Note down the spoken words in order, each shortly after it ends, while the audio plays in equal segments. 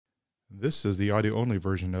This is the audio-only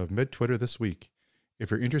version of MedTwitter This Week.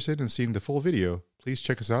 If you're interested in seeing the full video, please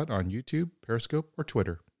check us out on YouTube, Periscope, or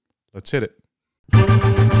Twitter. Let's hit it.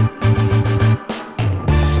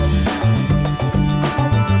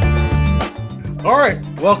 All right,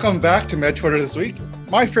 welcome back to MedTwitter This Week.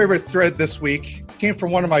 My favorite thread this week came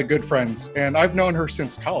from one of my good friends, and I've known her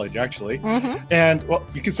since college, actually. And, well,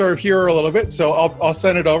 you can sort of hear her a little bit, so I'll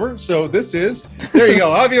send it over. So this is, there you go,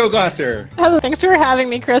 Avio Glasser. Oh, thanks for having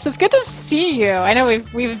me, Chris. It's good to see you. I know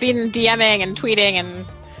we've been DMing and tweeting, and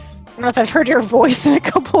I don't know if I've heard your voice in a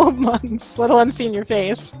couple of months, let alone seen your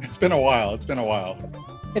face. It's been a while.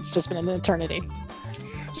 It's just been an eternity.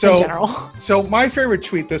 So, in general. So my favorite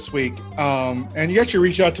tweet this week, and you actually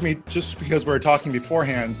reached out to me just because we were talking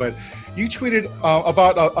beforehand, but you tweeted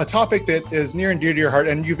about a topic that is near and dear to your heart,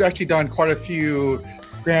 and you've actually done quite a few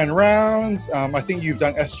grand rounds. I think you've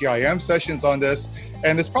done SGIM sessions on this,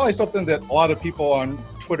 and it's probably something that a lot of people on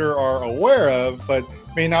Twitter are aware of, but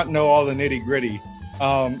may not know all the nitty gritty.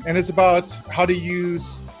 And it's about how to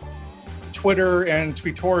use Twitter and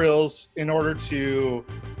tutorials in order to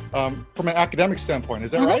from an academic standpoint.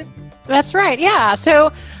 Is that right? That's right, yeah.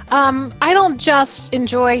 So I don't just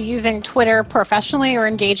enjoy using Twitter professionally or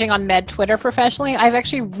engaging on MedTwitter professionally. I've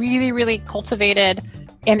actually really cultivated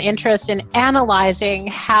an interest in analyzing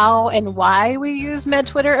how and why we use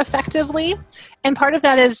MedTwitter effectively. And part of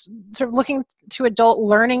that is sort of looking to adult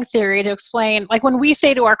learning theory to explain, like when we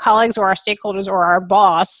say to our colleagues or our stakeholders or our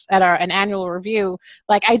boss at an annual review,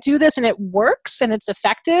 like, I do this and it works and it's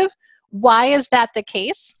effective. Why is that the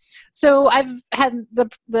case? So I've had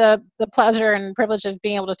the pleasure and privilege of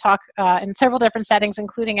being able to talk in several different settings,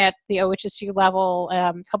 including at the OHSU level,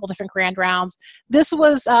 a couple different grand rounds. This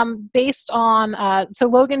was based on, so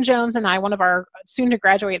Logan Jones and I, one of our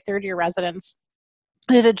soon-to-graduate third-year residents,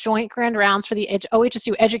 did a joint grand rounds for the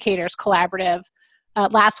OHSU Educators Collaborative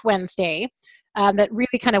last Wednesday that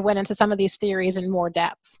really kind of went into some of these theories in more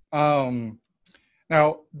depth.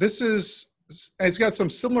 Now, it's got some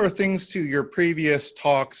similar things to your previous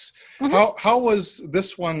talks. How was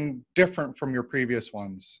this one different from your previous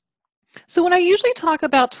ones? So when I usually talk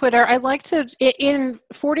about Twitter, I like to, in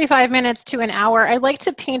 45 minutes to an hour, I like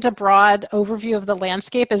to paint a broad overview of the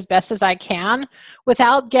landscape as best as I can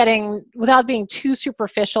without being too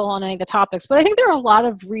superficial on any of the topics. But I think there are a lot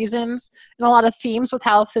of reasons and a lot of themes with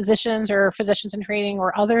how physicians or physicians in training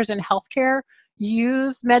or others in healthcare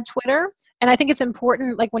use MedTwitter. And I think it's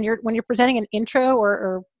important, like when you're presenting an intro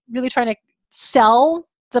or really trying to sell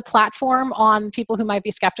the platform on people who might be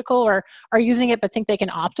skeptical or are using it but think they can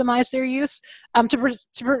optimize their use,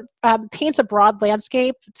 to paint a broad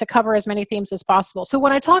landscape to cover as many themes as possible. So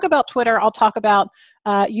when I talk about Twitter, I'll talk about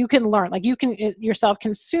you can learn, like you can yourself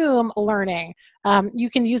consume learning. You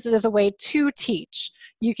can use it as a way to teach.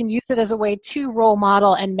 You can use it as a way to role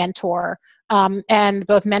model and mentor. And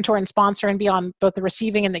both mentor and sponsor, and be on both the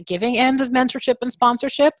receiving and the giving end of mentorship and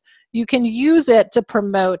sponsorship. You can use it to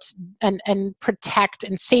promote and protect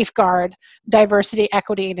and safeguard diversity,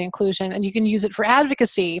 equity, and inclusion, and you can use it for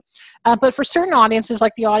advocacy. But for certain audiences,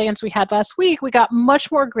 like the audience we had last week, we got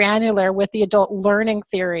much more granular with the adult learning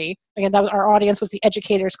theory. Again, our audience was the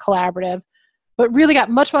Educators Collaborative, but really got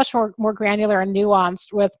much more granular and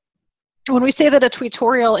nuanced with, when we say that a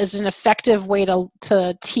tutorial is an effective way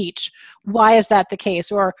to teach, why is that the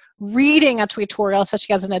case? Or reading a tutorial,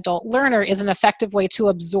 especially as an adult learner, is an effective way to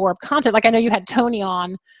absorb content. Like I know you had Tony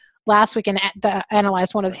on last week and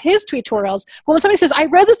analyzed one of his tutorials. But when somebody says, I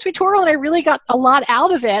read this tutorial and I really got a lot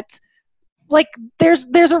out of it, like there's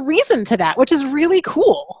a reason to that, which is really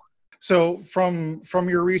cool. So from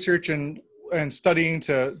your research and studying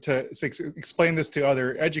to explain this to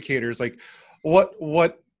other educators, like what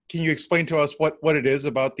can you explain to us what it is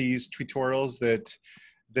about these tutorials that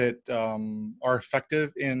are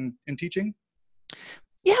effective in teaching?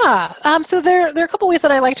 Yeah. So there are a couple ways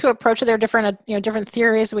that I like to approach it. There are different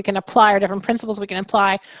theories we can apply or different principles we can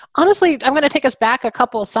apply. Honestly, I'm going to take us back a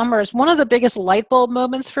couple of summers. One of the biggest light bulb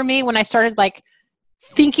moments for me when I started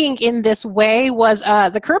thinking in this way was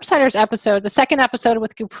the Curbsiders episode, the second episode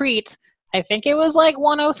with Gurpreet. I think it was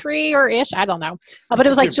 103 or ish. I don't know. But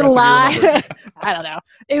it was July. I don't know.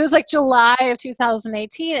 It was July of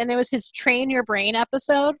 2018. And it was his Train Your Brain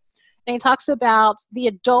episode. And he talks about the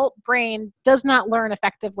adult brain does not learn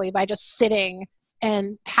effectively by just sitting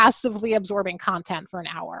and passively absorbing content for an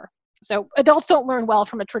hour. So adults don't learn well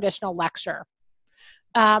from a traditional lecture.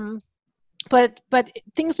 But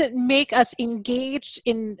things that make us engaged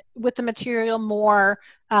with the material more,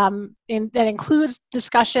 that includes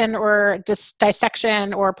discussion or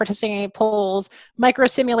dissection or participating in polls, micro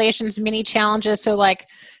simulations, mini challenges. So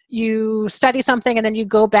you study something and then you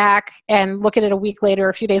go back and look at it a week later,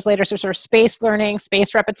 a few days later. So sort of spaced learning,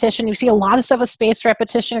 spaced repetition. You see a lot of stuff with spaced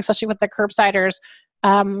repetition, especially with the curbsiders,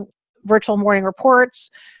 virtual morning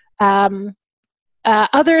reports. I'm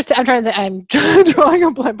drawing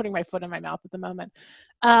a blank, putting my foot in my mouth at the moment.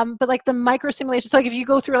 But like the micro simulations, like if you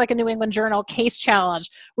go through like a New England Journal case challenge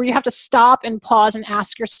where you have to stop and pause and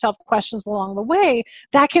ask yourself questions along the way,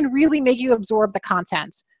 that can really make you absorb the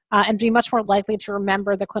content and be much more likely to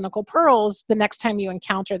remember the clinical pearls the next time you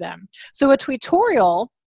encounter them. So a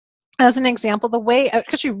tutorial, as an example, the way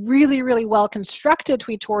actually really, really well constructed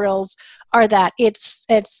tutorials are that it's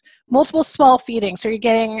multiple small feedings. So you're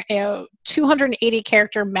getting 280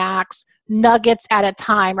 character max nuggets at a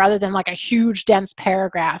time rather than like a huge dense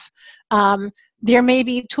paragraph. There may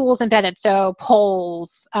be tools embedded, so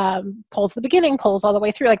polls at the beginning, polls all the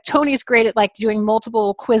way through. Like Tony's great at like doing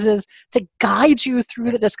multiple quizzes to guide you through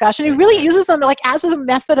the discussion. He really uses them like as a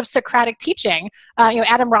method of Socratic teaching.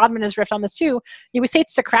 Adam Rodman has riffed on this too. We say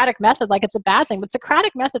Socratic method like it's a bad thing, but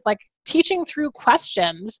Socratic method, like teaching through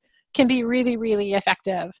questions, can be really, really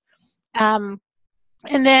effective. And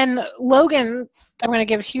then Logan, I'm going to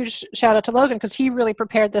give a huge shout out to Logan because he really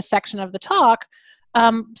prepared this section of the talk.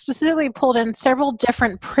 Specifically pulled in several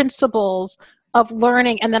different principles of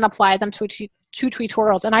learning and then applied them to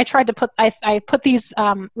tutorials. And I tried to put I put these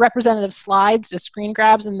representative slides as screen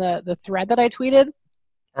grabs in the thread that I tweeted.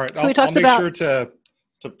 All right, so I'll make sure to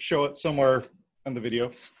show it somewhere on the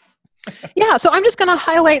video. Yeah, so I'm just going to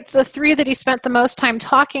highlight the three that he spent the most time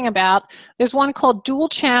talking about. There's one called dual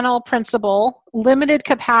channel principle, limited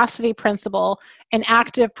capacity principle, and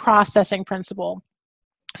active processing principle.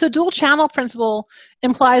 So dual channel principle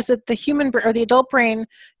implies that the human or the adult brain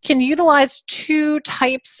can utilize two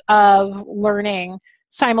types of learning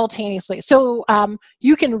simultaneously. So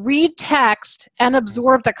you can read text and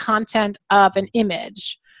absorb the content of an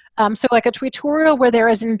image. So like a tutorial where there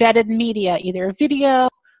is embedded media, either video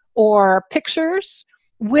or pictures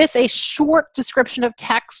with a short description of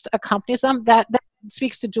text accompanies them, that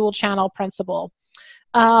speaks to dual channel principle.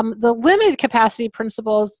 The limited capacity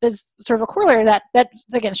principle is sort of a corollary that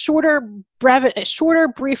again, shorter,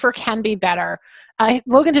 briefer can be better.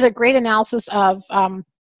 Logan did a great analysis of,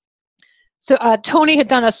 Tony had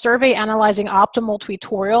done a survey analyzing optimal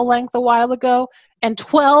tutorial length a while ago, and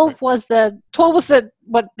 12 was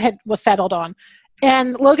what was settled on.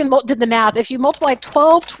 And Logan did the math. If you multiply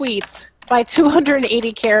 12 tweets by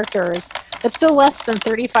 280 characters, it's still less than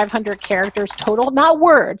 3,500 characters total, not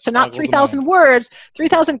words. So not 3,000 words,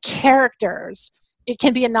 3,000 characters. It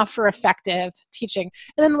can be enough for effective teaching.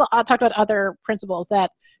 And then I'll talk about other principles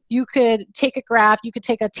that you could take a graph, you could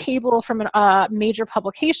take a table from a major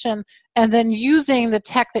publication, and then using the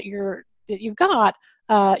tech that you've got,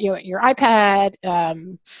 your iPad,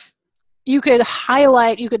 you could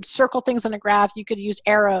highlight, you could circle things on a graph, you could use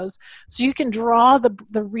arrows. So you can draw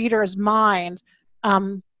the reader's mind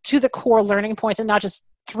to the core learning points and not just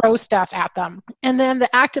throw stuff at them. And then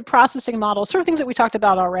the active processing model, sort of things that we talked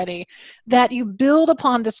about already, that you build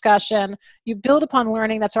upon discussion, you build upon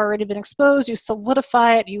learning that's already been exposed, you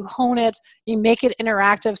solidify it, you hone it, you make it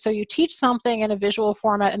interactive. So you teach something in a visual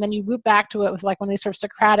format and then you loop back to it with like one of these sort of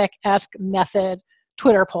Socratic-esque method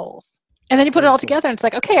Twitter polls. And then you put it all together and it's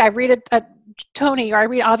like, okay, I read Tony or I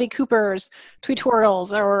read Avi Cooper's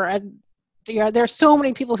tutorials or there's so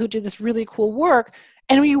many people who do this really cool work.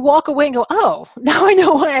 And when you walk away and go, oh, now I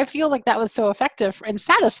know why I feel like that was so effective and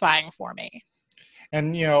satisfying for me.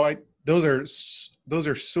 And, those are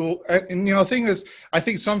so, and the thing is, I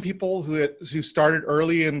think some people who started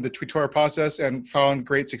early in the tutorial process and found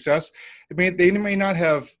great success, they may not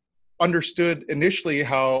have understood initially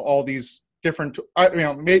how all these different,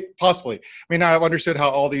 possibly may not have understood how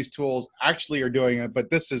all these tools actually are doing it, but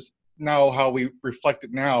this is now how we reflect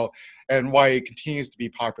it now and why it continues to be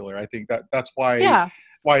popular. I think that's why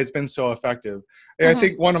it's been so effective. And I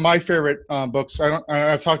think one of my favorite books,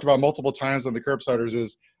 I've talked about multiple times on the Curbsiders,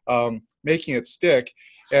 is Making It Stick.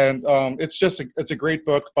 And it's a great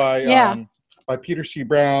book by Peter C.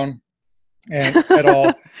 Brown and et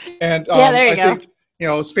al. And there you go.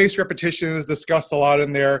 think, spaced repetition is discussed a lot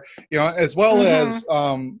in there, as well as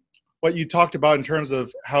what you talked about in terms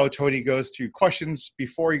of how Tony goes through questions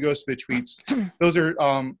before he goes to the tweets. Those are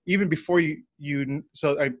even before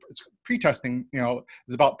it's pre-testing,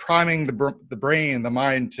 is about priming the brain, the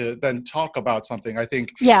mind to then talk about something. I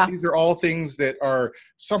think these are all things that are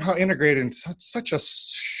somehow integrated in such a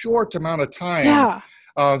short amount of time.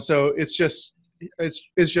 So it's just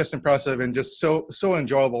impressive and just so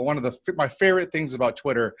enjoyable. One of my favorite things about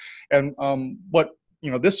Twitter, and what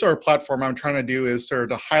this sort of platform I'm trying to do is sort of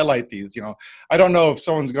to highlight these. I don't know if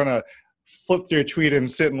someone's going to flip through a tweet and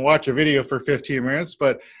sit and watch a video for 15 minutes,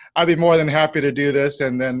 but I'd be more than happy to do this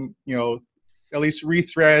and then, at least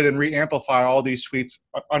rethread and re-amplify all these tweets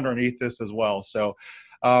underneath this as well. So,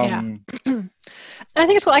 yeah. I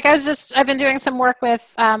think it's cool. Like I've been doing some work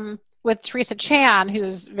with Teresa Chan,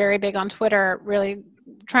 who's very big on Twitter, really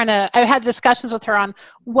I've had discussions with her on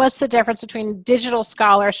what's the difference between digital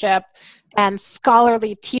scholarship and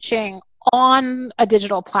scholarly teaching on a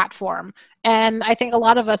digital platform. And I think a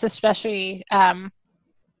lot of us, especially,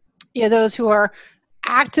 those who are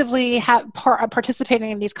actively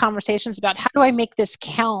participating in these conversations about how do I make this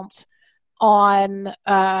count on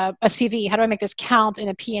a CV? How do I make this count in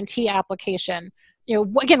a P&T application?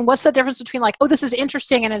 Again, what's the difference between like, oh, this is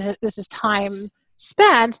interesting and this is time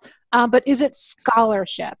spent, but is it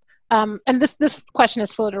scholarship? And this question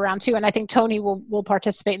has floated around too, and I think Tony will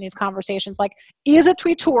participate in these conversations. Like, is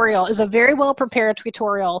a very well prepared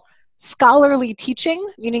tutorial scholarly teaching,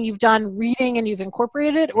 meaning you've done reading and you've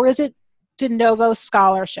incorporated it, or is it de novo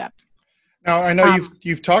scholarship? Now, I know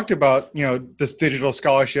you've talked about, this digital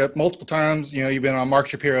scholarship multiple times. You've been on Mark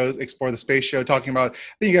Shapiro's Explore the Space show talking about, I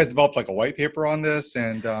think you guys developed like a white paper on this,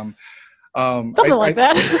 and something like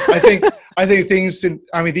that. I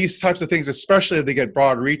think these types of things, especially if they get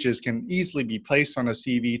broad reaches, can easily be placed on a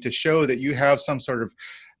CV to show that you have some sort of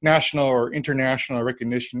national or international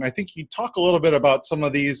recognition. I think you talk a little bit about some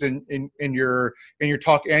of these in your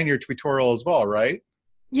talk and your tutorial as well, right?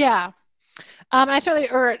 Yeah.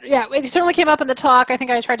 It certainly came up in the talk. I think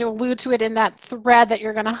I tried to allude to it in that thread that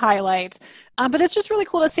you're going to highlight. But it's just really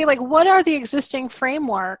cool to see, like, what are the existing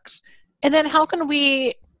frameworks, and then how can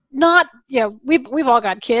we not, we've all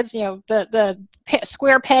got kids, the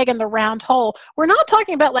square peg and the round hole. We're not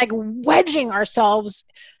talking about like wedging ourselves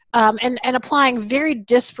and applying very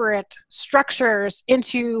disparate structures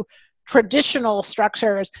into traditional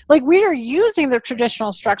structures. Like, we are using the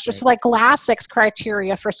traditional structures, so like Glassix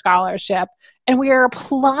criteria for scholarship, and we are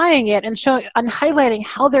applying it and highlighting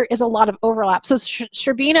how there is a lot of overlap. So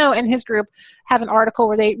Sherbino and his group have an article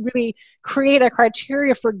where they really create a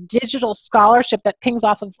criteria for digital scholarship that pings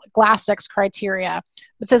off of Glassix criteria.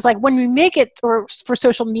 It says, like, when we make it for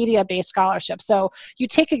social media based scholarship, so you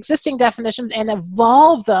take existing definitions and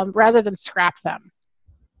evolve them rather than scrap them.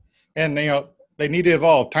 And they need to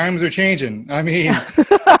evolve. Times are changing. I mean,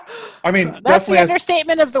 that's the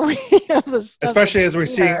understatement of the week. Especially as we're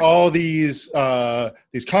seeing all these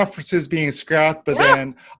conferences being scrapped, but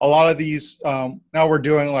then a lot of these now we're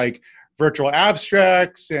doing like virtual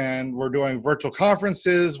abstracts, and we're doing virtual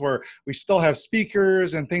conferences where we still have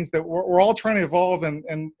speakers and things that we're all trying to evolve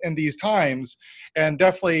in these times. And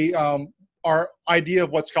definitely our idea of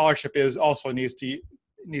what scholarship is also needs to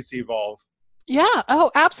evolve. Yeah.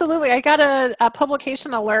 Oh, absolutely. I got a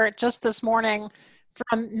publication alert just this morning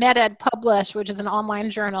from MedEd Publish, which is an online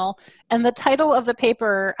journal. And the title of the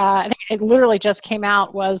paper, I think it literally just came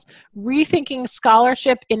out, was Rethinking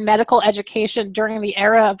Scholarship in Medical Education During the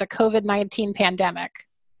Era of the COVID-19 Pandemic.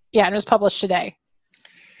 Yeah, and it was published today.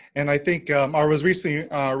 And I think I was recently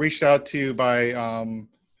reached out to by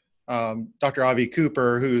Dr. Avi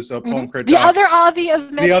Cooper, who's a poem critic. The other Avi of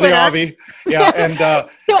MedTwitter. The other Avi, yeah. And so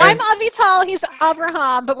I'm Avital, he's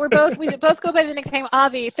Avraham, but we both go by the nickname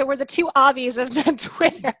Avi. So we're the two Avis of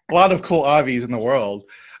MedTwitter. A lot of cool Avis in the world.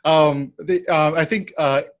 I think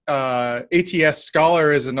ATS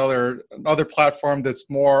Scholar is another platform that's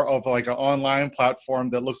more of like an online platform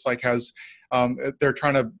that looks like has they're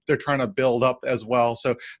trying to build up as well.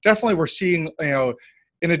 So definitely we're seeing,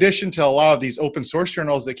 in addition to a lot of these open source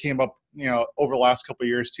journals that came up, over the last couple of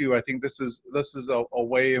years too, I think this is a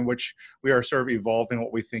way in which we are sort of evolving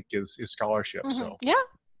what we think is scholarship. Mm-hmm. So yeah,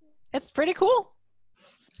 it's pretty cool.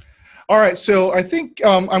 All right, so I think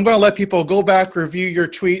I'm going to let people go back, review your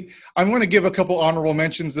tweet. I'm going to give a couple honorable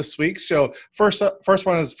mentions this week. So first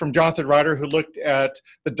one is from Jonathan Ryder, who looked at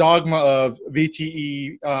the dogma of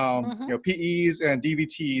VTE, PEs and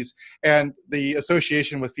DVTs, and the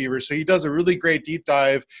association with fever. So he does a really great deep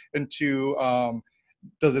dive into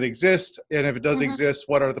does it exist, and if it does exist,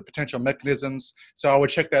 what are the potential mechanisms? So I would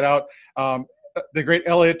check that out. The great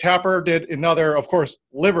Elliot Tapper did another, of course,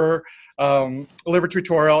 liver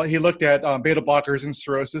tutorial. He looked at beta blockers and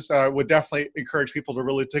cirrhosis. I would definitely encourage people to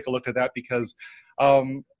really take a look at that, because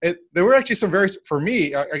there were actually some for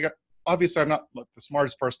me, obviously I'm not the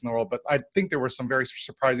smartest person in the world, but I think there were some very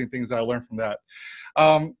surprising things that I learned from that.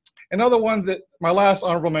 Another one that my last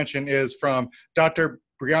honorable mention is from Dr.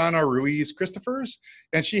 Brianna Ruiz Christophers,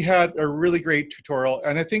 and she had a really great tutorial.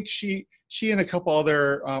 And I think she and a couple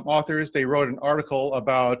other authors, they wrote an article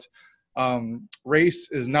about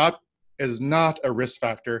race is not is not a risk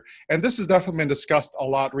factor. And this has definitely been discussed a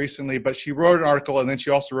lot recently, but she wrote an article and then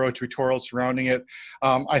she also wrote a tutorial surrounding it.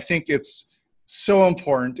 I think it's so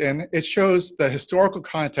important, and it shows the historical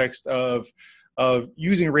context of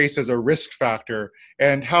using race as a risk factor,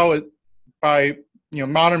 and how it, by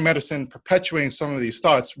modern medicine perpetuating some of these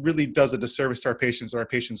thoughts, really does a disservice to our patients, and our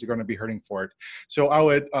patients are going to be hurting for it. So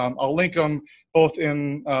I'll link them both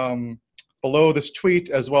in below this tweet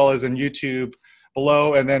as well as in YouTube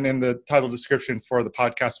below, and then in the title description for the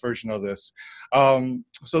podcast version of this.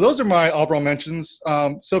 So those are my honorable mentions.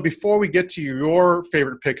 So before we get to your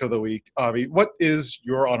favorite pick of the week, Avi, what is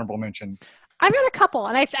your honorable mention? I've got a couple,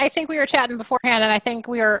 and I think we were chatting beforehand, and I think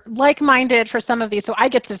we are like-minded for some of these, so I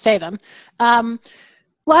get to say them. A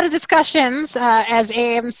lot of discussions as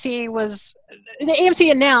the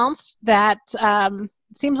AMC announced that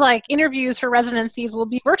it seems like interviews for residencies will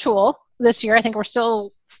be virtual this year. I think we're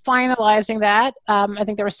still finalizing that. I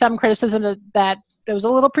think there was some criticism that it was a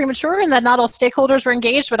little premature and that not all stakeholders were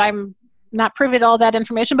engaged, but I'm not privy to all that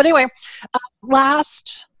information. But anyway,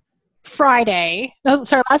 last Thursday,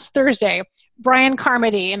 Brian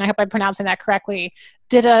Carmody, and I hope I'm pronouncing that correctly,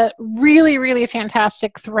 did a really, really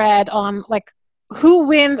fantastic thread on who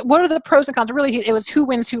wins, what are the pros and cons. Really, it was who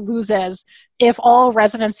wins, who loses if all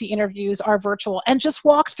residency interviews are virtual, and just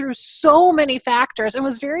walked through so many factors and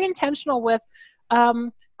was very intentional with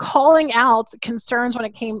calling out concerns when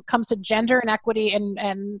it comes to gender inequity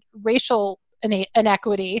and racial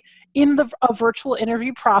inequity in a virtual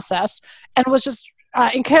interview process, and was just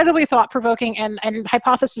incredibly thought-provoking and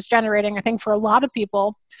hypothesis generating, I think, for a lot of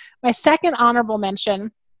people. My second honorable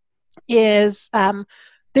mention is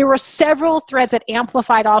there were several threads that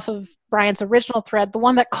amplified off of Brian's original thread. The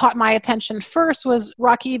one that caught my attention first was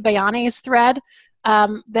Rocky Bayani's thread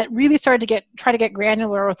that really started to try to get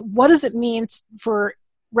granular with what does it mean for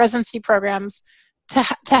residency programs to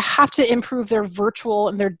have to improve their virtual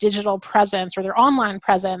and their digital presence or their online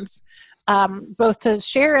presence, both to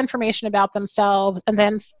share information about themselves and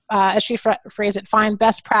then, as she phrased it, find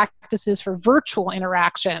best practices for virtual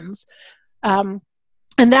interactions.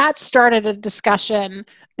 And that started a discussion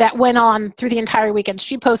that went on through the entire weekend.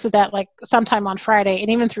 She posted that sometime on Friday, and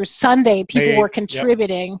even through Sunday, people were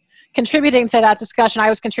contributing to that discussion. I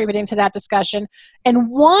was contributing to that discussion. And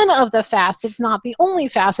one of the facets, not the only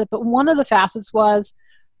facet, but one of the facets was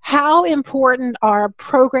how important are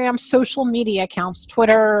program social media accounts,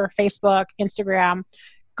 Twitter, Facebook, Instagram,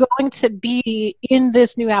 going to be in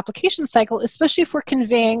this new application cycle, especially if we're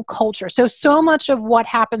conveying culture. So much of what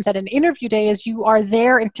happens at an interview day is you are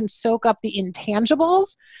there and can soak up the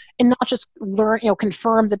intangibles and not just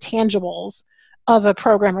confirm the tangibles of a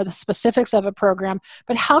program or the specifics of a program,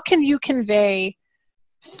 but how can you convey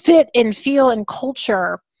fit and feel and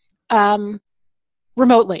culture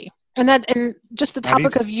remotely? And just the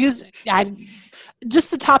topic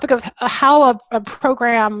of how a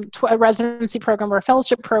program, a residency program or a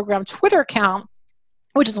fellowship program Twitter account,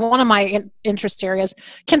 which is one of my interest areas,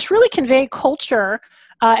 can really convey culture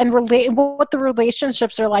and relate what the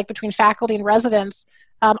relationships are like between faculty and residents.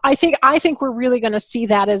 I think we're really going to see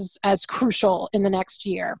that as crucial in the next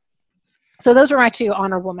year. So those are my two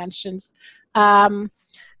honorable mentions.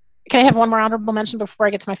 Can I have one more honorable mention before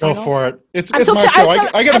I get to my final? Go for it. It's my show.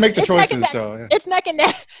 I got to make the choices. So yeah. It's neck and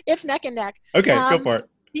neck. It's neck and neck. Okay, go for it.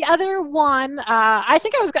 The other one, I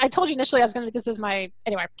told you initially I was going to. This is my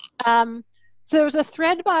anyway. So there was a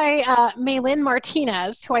thread by Maylin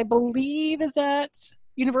Martinez, who I believe is at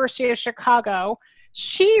University of Chicago.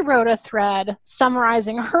 She wrote a thread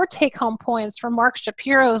summarizing her take-home points from Mark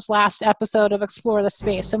Shapiro's last episode of Explore the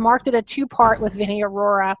Space. So Mark did a two-part with Vinny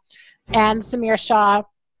Arora and Samir Shah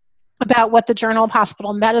about what the Journal of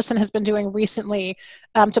Hospital Medicine has been doing recently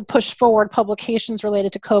to push forward publications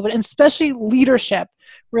related to COVID, and especially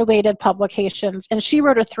leadership-related publications. And she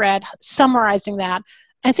wrote a thread summarizing that.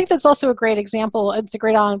 I think that's also a great example. It's a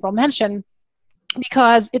great honorable mention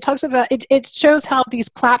because it talks about, it shows how these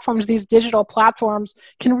platforms, these digital platforms,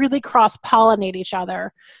 can really cross-pollinate each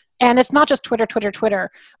other. And it's not just Twitter,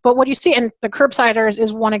 but what you see, and the Curbsiders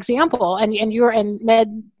is one example, and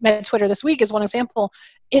Med Twitter this week is one example.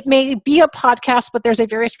 It may be a podcast, but there's a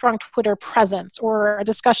very strong Twitter presence, or a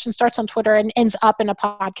discussion starts on Twitter and ends up in a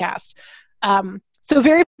podcast. So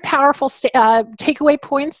very powerful takeaway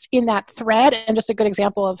points in that thread, and just a good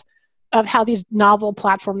example of how these novel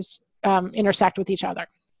platforms intersect with each other.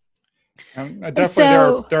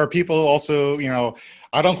 Definitely, there are people also,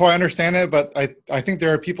 I don't quite understand it, but I think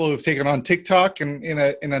there are people who've taken on TikTok and in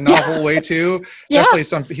a novel way too. Yeah. Definitely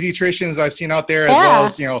some pediatricians I've seen out there, as well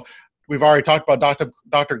as, we've already talked about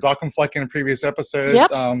Dr. Glockenfleck in previous episodes.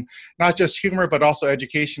 Not just humor, but also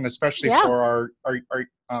education, especially for our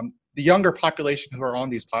the younger population who are on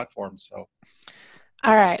these platforms. So,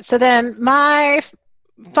 all right. So then my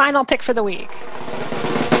final pick for the week.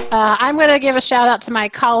 I'm going to give a shout out to my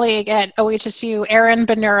colleague at OHSU, Erin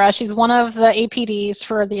Benura. She's one of the APDs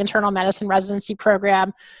for the internal medicine residency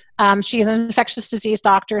program. She's an infectious disease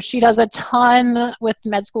doctor. She does a ton with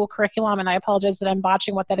med school curriculum, and I apologize that I'm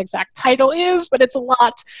botching what that exact title is, but it's a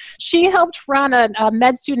lot. She helped run a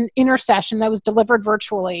med student intersession that was delivered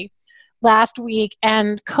virtually last week,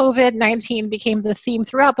 and COVID-19 became the theme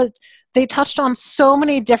throughout, but they touched on so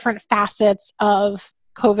many different facets of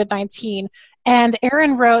COVID-19. And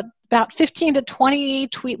Erin wrote about 15 to 20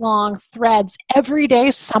 tweet-long threads every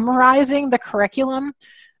day summarizing the curriculum,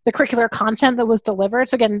 the curricular content that was delivered.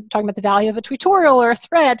 So again, talking about the value of a tutorial or a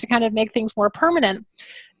thread to kind of make things more permanent.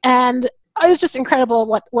 And it was just incredible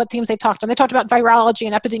what themes they talked on. They talked about virology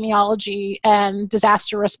and epidemiology and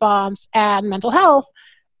disaster response and mental health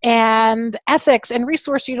and ethics and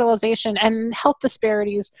resource utilization and health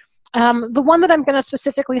disparities. The one that I'm going to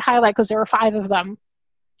specifically highlight, because there were 5 of them,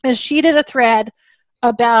 is she did a thread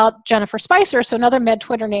about Jennifer Spicer, so another med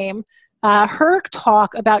Twitter name, her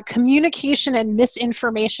talk about communication and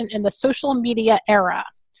misinformation in the social media era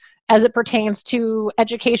as it pertains to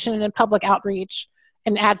education and public outreach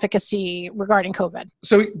and advocacy regarding COVID.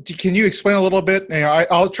 So can you explain a little bit?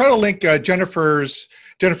 I'll try to link Dr. Jennifer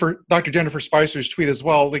Spicer's tweet as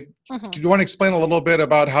well. Do you want to explain a little bit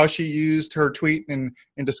about how she used her tweet in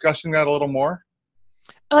discussing that a little more?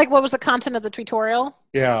 Like, what was the content of the tutorial?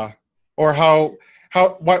 Yeah, or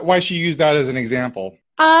why she used that as an example.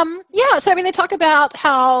 Yeah, so I mean, they talk about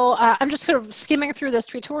how, I'm just sort of skimming through this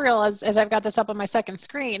tutorial as I've got this up on my second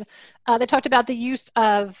screen. They talked about the use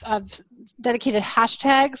of dedicated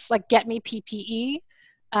hashtags like GetMePPE.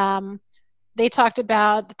 They talked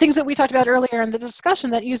about the things that we talked about earlier in the discussion,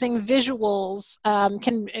 that using visuals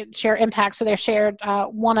can share impact. So they shared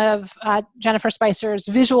one of Jennifer Spicer's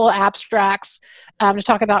visual abstracts to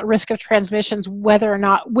talk about risk of transmissions, whether or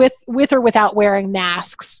not with or without wearing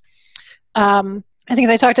masks. I think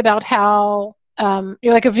they talked about how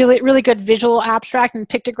like a really good visual abstract and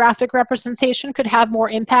pictographic representation could have more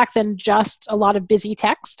impact than just a lot of busy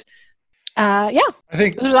text. Yeah, I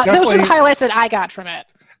think those are the highlights that I got from it.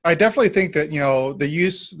 I definitely think that,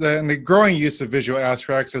 the growing use of visual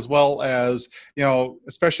abstracts, as well as,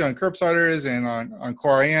 especially on Curbsiders and on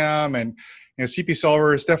Core IM and, CP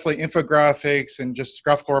solvers, definitely infographics and just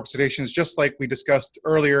graphical representations, just like we discussed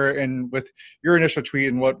earlier and with your initial tweet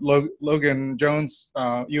and what Logan Jones,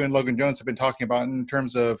 you and Logan Jones have been talking about in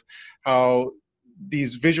terms of how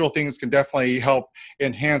these visual things can definitely help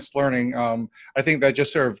enhance learning. I think that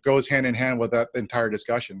just sort of goes hand in hand with that entire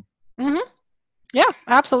discussion. Mm-hmm. Yeah,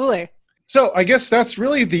 absolutely. So I guess that's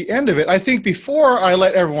really the end of it. I think before I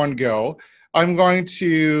let everyone go, I'm going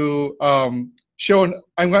to I'm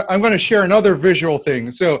going to share another visual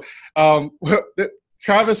thing. So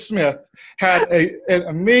Travis Smith had an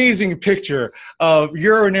amazing picture of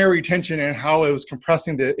urinary retention and how it was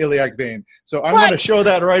compressing the iliac vein. So I'm going to show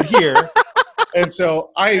that right here. And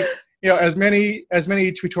so as many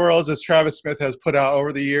tutorials as Travis Smith has put out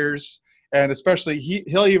over the years, and especially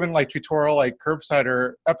he'll even tutorial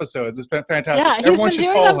Curbsider episodes. It's been fantastic. Yeah, he's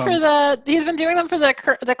been doing them for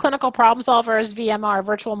the Clinical Problem Solvers VMR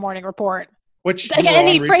Virtual Morning Report. And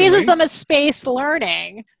he phrases them as spaced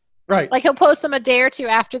learning. Right. Like he'll post them a day or two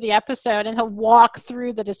after the episode and he'll walk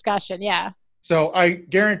through the discussion. Yeah. So I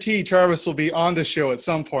guarantee Travis will be on the show at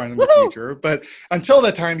some point in the future. But until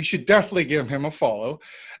that time, you should definitely give him a follow.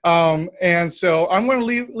 And so I'm going to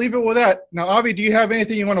leave it with that. Now, Avi, do you have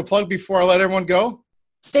anything you want to plug before I let everyone go?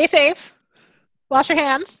 Stay safe. Wash your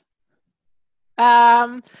hands.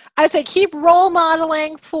 I'd say keep role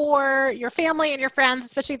modeling for your family and your friends,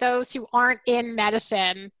 especially those who aren't in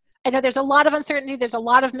medicine. I know there's a lot of uncertainty. There's a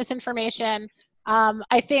lot of misinformation.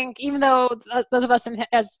 I think even though those of us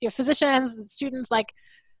as physicians, students,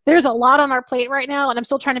 there's a lot on our plate right now, and I'm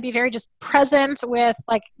still trying to be very just present with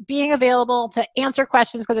being available to answer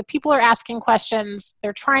questions, because if people are asking questions,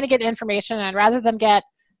 they're trying to get information, and rather than get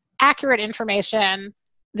accurate information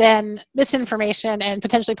than misinformation and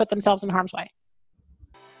potentially put themselves in harm's way.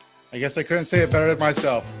 I guess I couldn't say it better than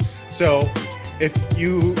myself. So if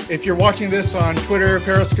you're watching this on Twitter,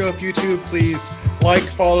 Periscope, YouTube, please like,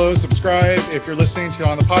 follow, subscribe. If you're listening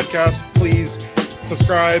on the podcast, please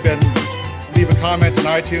subscribe and leave a comment on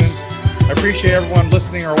iTunes. I appreciate everyone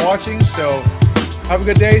listening or watching. So have a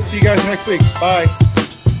good day. See you guys next week. Bye.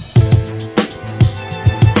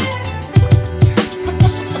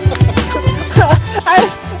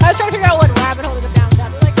 I was trying to figure out what